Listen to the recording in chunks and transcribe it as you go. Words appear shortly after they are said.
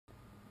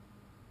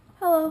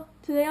Hello,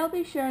 today I'll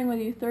be sharing with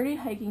you 30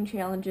 hiking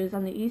challenges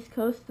on the East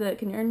Coast that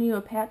can earn you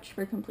a patch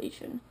for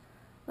completion.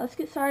 Let's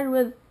get started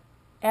with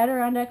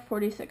Adirondack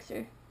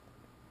 46er.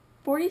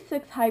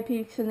 46 high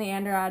peaks in the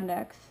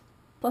Adirondacks,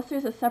 plus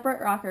there's a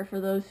separate rocker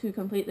for those who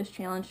complete this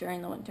challenge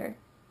during the winter.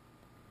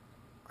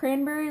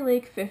 Cranberry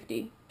Lake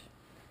 50.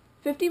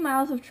 50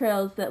 miles of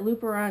trails that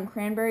loop around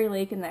Cranberry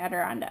Lake in the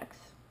Adirondacks.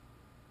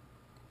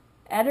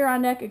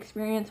 Adirondack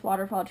Experience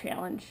Waterfall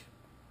Challenge.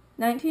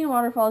 19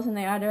 waterfalls in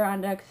the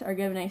Adirondacks are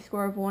given a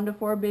score of 1 to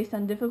 4 based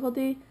on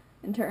difficulty,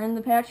 and to earn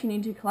the patch you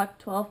need to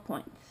collect 12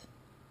 points.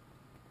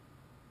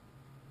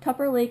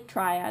 Tupper Lake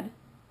Triad.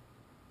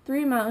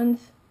 3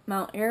 mountains,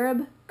 Mount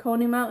Arab,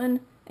 Coney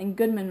Mountain, and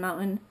Goodman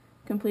Mountain,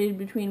 completed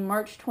between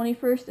March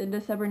 21st and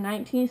December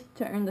 19th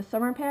to earn the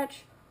summer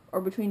patch,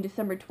 or between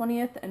December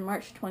 20th and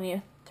March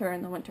 20th to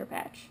earn the winter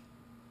patch.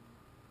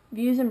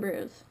 Views and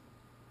Brews.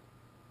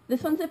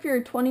 This one's if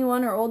you're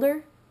 21 or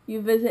older. You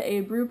visit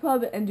a brew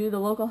pub and do the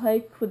local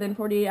hike within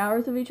 48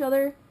 hours of each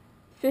other.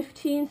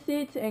 15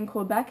 states and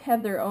Quebec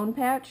have their own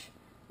patch,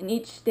 and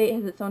each state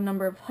has its own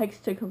number of hikes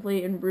to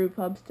complete and brew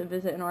pubs to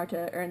visit in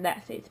order to earn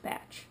that state's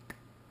patch.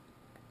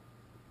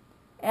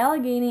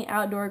 Allegheny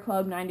Outdoor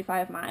Club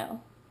 95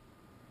 Mile.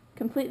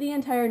 Complete the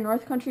entire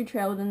North Country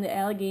Trail within the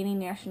Allegheny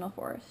National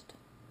Forest.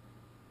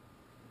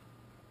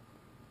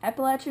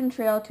 Appalachian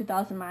Trail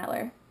 2,000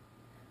 Miler.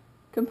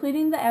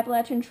 Completing the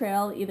Appalachian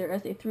Trail either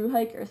as a through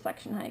hike or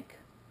section hike.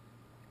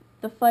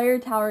 The Fire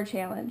Tower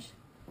Challenge.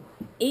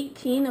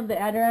 18 of the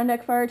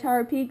Adirondack Fire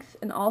Tower peaks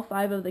and all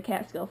 5 of the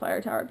Catskill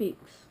Fire Tower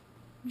peaks.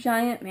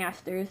 Giant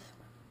Masters.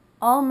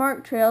 All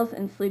marked trails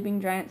in Sleeping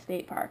Giant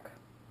State Park.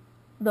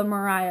 The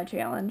Moriah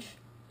Challenge.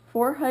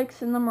 4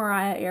 hikes in the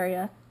Moriah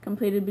area,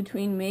 completed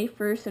between May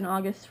 1st and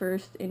August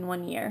 1st in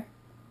 1 year.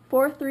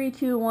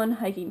 4-3-2-1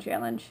 Hiking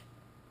Challenge.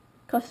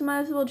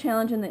 Customizable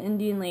challenge in the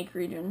Indian Lake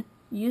region.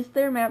 Use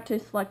their map to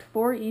select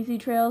 4 easy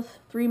trails,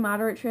 3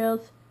 moderate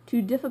trails,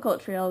 2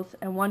 difficult trails,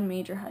 and 1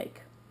 major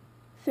hike.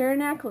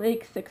 Saranac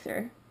Lake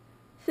Sixer.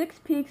 6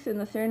 peaks in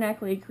the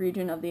Saranac Lake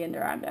region of the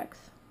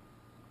Adirondacks.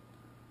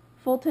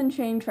 Fulton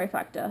Chain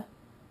Trifecta.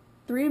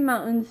 3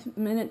 mountains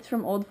minutes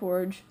from Old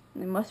Forge,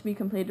 and they must be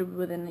completed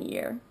within a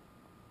year.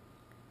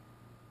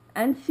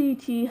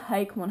 NCT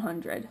Hike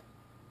 100.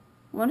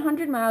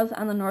 100 miles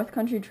on the North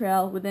Country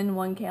Trail within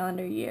 1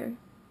 calendar year.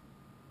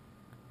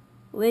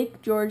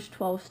 Lake George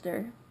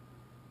 12-ster.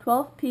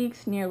 12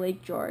 peaks near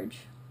Lake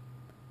George.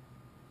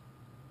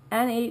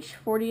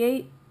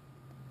 NH48,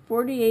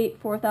 48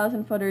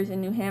 4,000 footers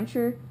in New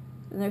Hampshire,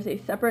 and there's a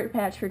separate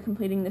patch for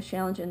completing this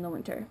challenge in the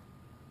winter.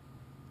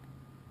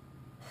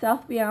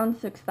 South Beyond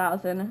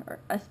 6,000, or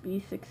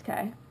SB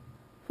 6K.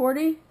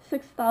 40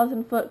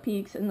 6,000 foot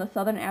peaks in the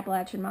southern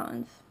Appalachian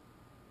Mountains.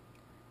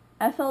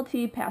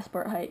 FLT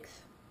Passport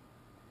Hikes.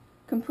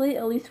 Complete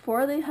at least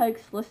 4 of the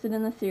hikes listed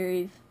in the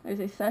series.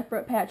 There's a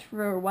separate patch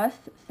for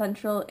west,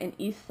 central, and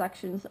east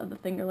sections of the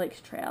Finger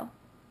Lakes Trail.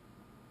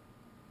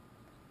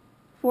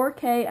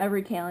 4K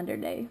every calendar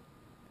day.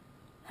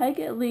 Hike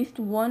at least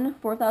 1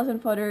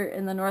 4,000 footer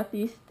in the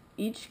northeast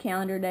each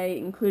calendar day,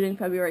 including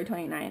February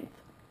 29th.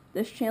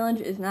 This challenge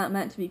is not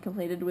meant to be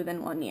completed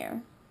within 1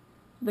 year.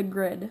 The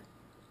Grid.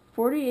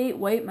 48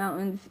 White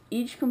Mountains,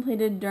 each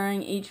completed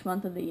during each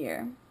month of the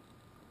year.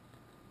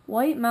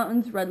 White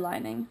Mountains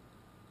Redlining.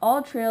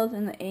 All trails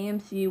in the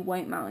AMC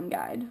White Mountain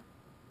Guide.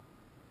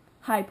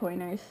 High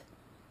Pointers.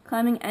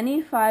 Climbing any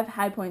 5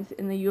 high points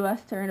in the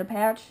U.S. to earn a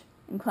patch,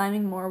 and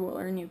climbing more will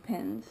earn you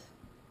pins.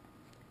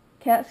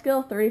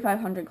 Catskill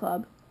 3500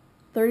 Club.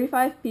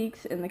 35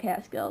 peaks in the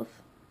Catskills.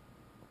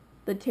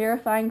 The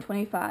Terrifying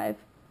 25.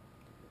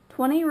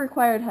 20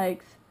 required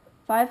hikes,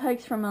 5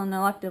 hikes from an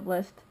elective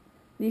list.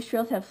 These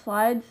trails have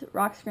slides,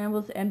 rock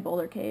scrambles, and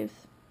boulder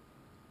caves.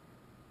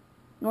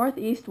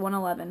 Northeast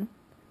 111.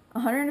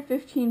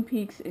 115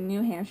 peaks in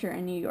New Hampshire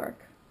and New York.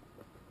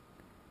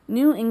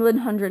 New England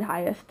 100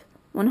 Highest.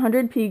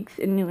 100 peaks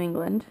in New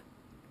England.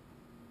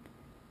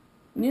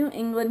 New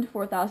England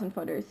 4,000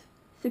 footers.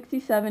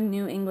 67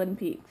 New England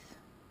peaks.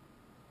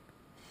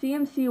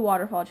 CMC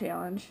Waterfall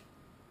Challenge.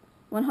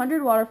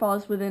 100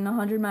 waterfalls within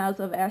 100 miles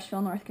of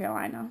Asheville, North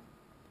Carolina.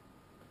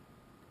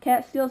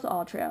 Catskills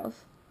All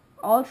Trails.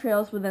 All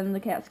trails within the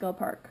Catskill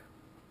Park.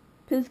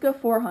 Pisgah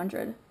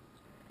 400.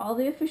 All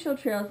the official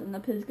trails in the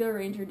Pisgah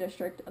Ranger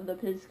District of the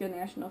Pisgah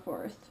National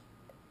Forest.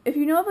 If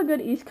you know of a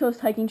good East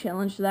Coast hiking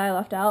challenge that I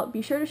left out,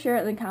 be sure to share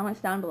it in the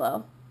comments down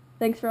below.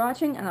 Thanks for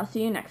watching, and I'll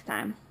see you next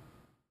time.